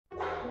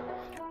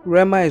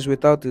Rema is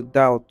without a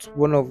doubt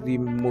one of the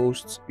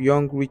most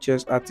young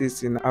richest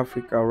artists in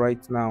Africa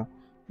right now,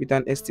 with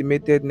an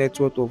estimated net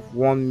worth of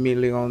 $1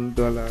 million.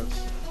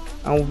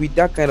 And with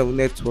that kind of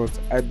net worth,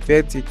 I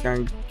bet he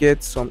can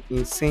get some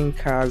insane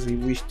cars he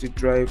wishes to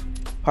drive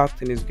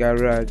parked in his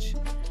garage.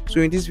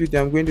 So in this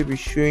video, I'm going to be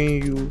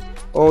showing you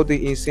all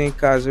the insane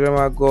cars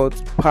Rema got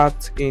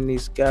parked in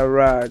his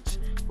garage.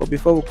 But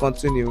before we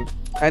continue,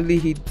 kindly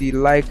hit the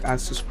like and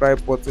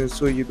subscribe button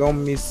so you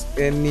don't miss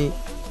any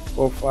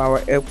of our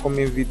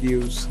upcoming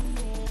videos.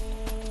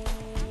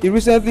 He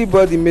recently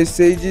bought the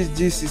Mercedes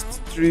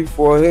G63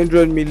 for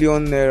 100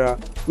 million naira,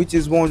 which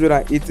is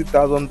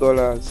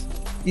 $180,000.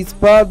 It's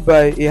powered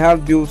by a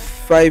hand-built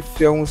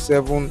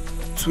 577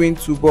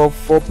 twin-turbo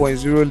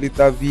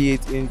 4.0-liter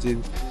V8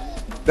 engine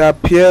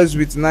that pairs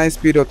with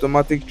 9-speed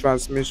automatic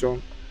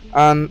transmission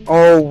and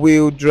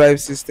all-wheel drive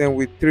system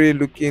with 3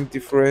 looking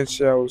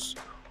differentials.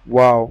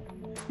 Wow.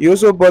 He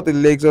also bought the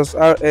Lexus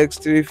RX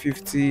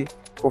 350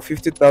 for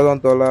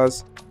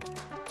 $50,000,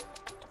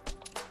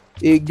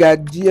 a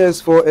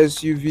GS4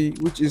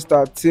 SUV which is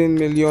 13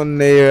 million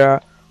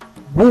naira.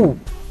 Woo!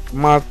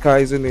 Mad car,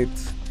 isn't it?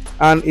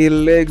 And a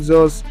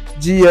Lexus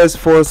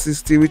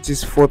GS460 which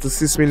is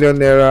 46 million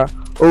naira.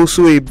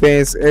 Also a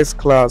Benz S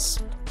Class.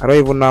 I don't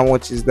even know how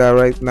much is that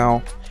right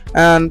now.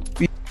 And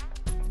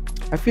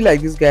I feel like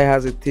this guy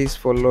has a taste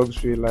for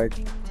luxury. Like,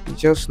 he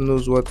just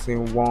knows what he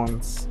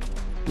wants.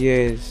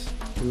 Yes,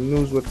 he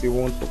knows what he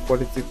wants for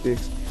quality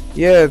takes.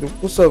 Yeah,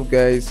 what's up,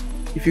 guys?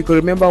 If you could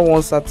remember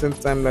one certain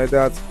time like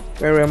that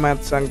when Rema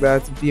sang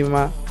that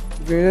Bima,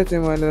 if you know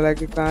him when like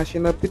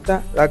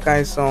Peter, that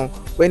kind of song,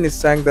 when he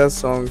sang that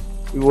song,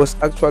 he was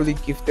actually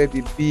gifted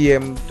the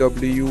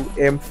BMW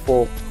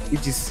M4,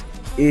 which is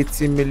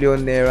 80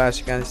 million naira. As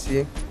you can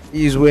see,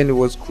 he is when he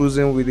was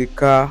cruising with the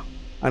car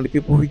and the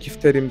people who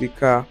gifted him the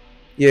car.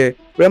 Yeah,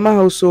 Rema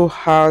also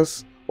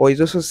has, or is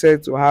also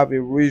said to have,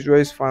 a Rolls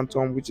Royce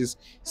Phantom which is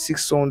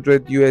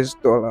 600 US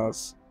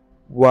dollars.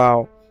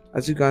 Wow,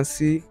 as you can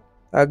see,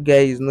 that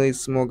guy is not a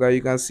small guy.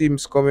 You can see him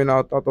coming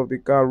out of the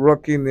car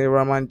rocking a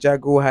Raman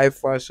Jago high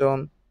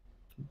fashion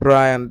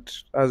brand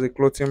as a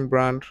clothing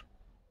brand.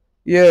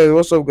 Yeah,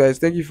 what's up, guys?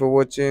 Thank you for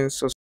watching.